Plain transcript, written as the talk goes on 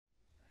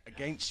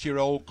Against your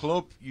old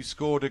club, you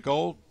scored a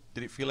goal.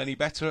 Did it feel any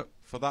better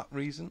for that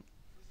reason?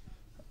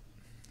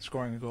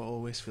 Scoring a goal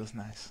always feels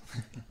nice.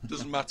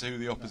 Doesn't matter who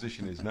the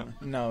opposition is, no?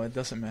 No, it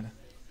doesn't matter.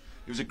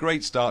 It was a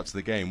great start to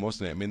the game,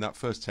 wasn't it? I mean, that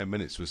first 10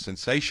 minutes was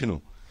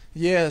sensational.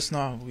 Yes,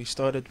 no, we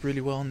started really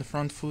well on the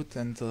front foot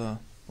and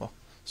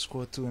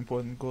scored 2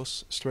 important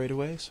goals straight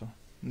away, so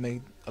it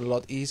made it a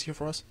lot easier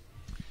for us.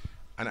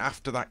 And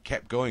after that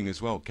kept going as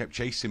well, kept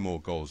chasing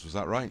more goals, was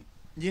that right?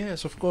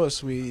 Yes, of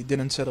course, we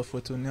didn't settle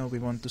for 2-0, we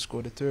wanted to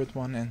score the third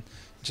one and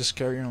just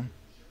carry on.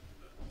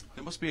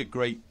 There must be a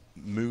great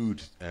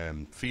mood,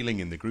 feeling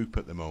in the group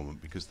at the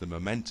moment because the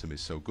momentum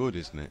is so good,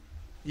 isn't it?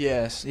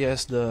 Yes,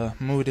 the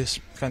mood is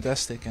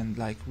fantastic and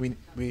like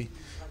we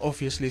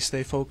obviously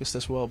stay focused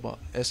as well, but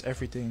as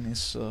everything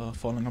is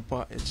falling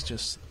apart, it's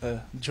just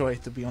a joy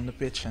to be on the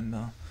pitch and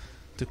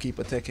to keep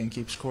attacking,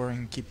 keep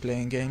scoring, keep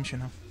playing games, you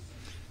know.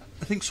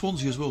 I think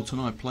Swansea as well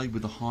tonight played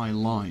with a high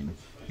line.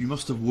 You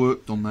must have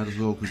worked on that as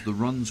well because the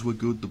runs were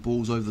good, the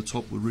balls over the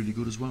top were really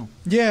good as well.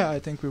 Yeah, I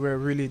think we were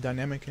really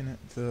dynamic in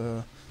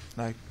it,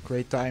 like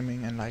great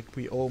timing and like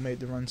we all made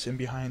the runs in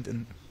behind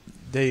and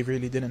they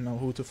really didn't know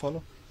who to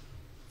follow.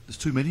 There's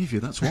too many of you,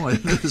 that's why.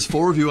 There's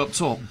 4 of you up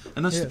top,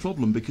 and that's Yeah. the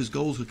problem because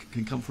goals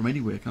can come from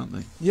anywhere, can't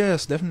they?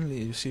 Yes,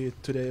 definitely. You see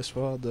it today as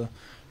well. The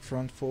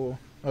front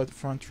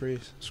 3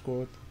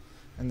 scored,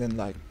 and then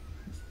like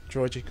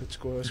Georgie could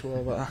score as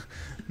well. But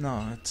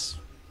no,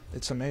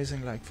 it's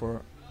amazing. Like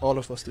for all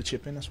of us to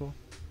chip in as well.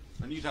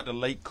 And you'd had a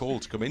late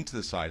call to come into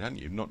the side, hadn't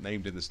you? Not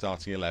named in the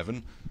starting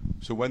 11.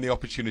 So when the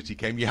opportunity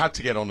came, you had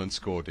to get on and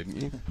score, didn't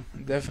you?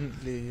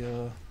 Definitely.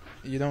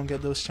 You don't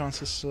get those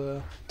chances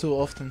too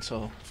often,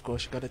 so of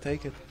course you got to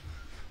take it.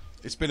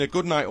 It's been a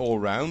good night all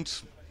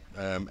round.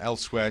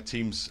 Elsewhere,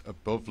 teams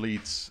above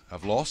Leeds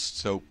have lost,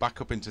 so back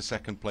up into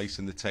second place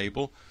in the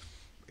table.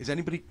 Is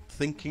anybody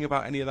thinking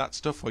about any of that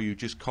stuff, or you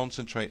just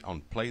concentrate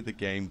on play the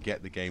game,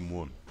 get the game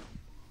won?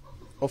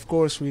 Of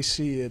course we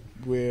see it.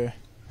 We're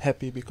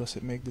happy because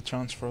it makes the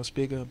chance for us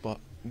bigger,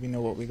 but we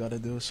know what we got to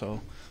do, so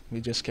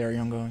we just carry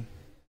on going.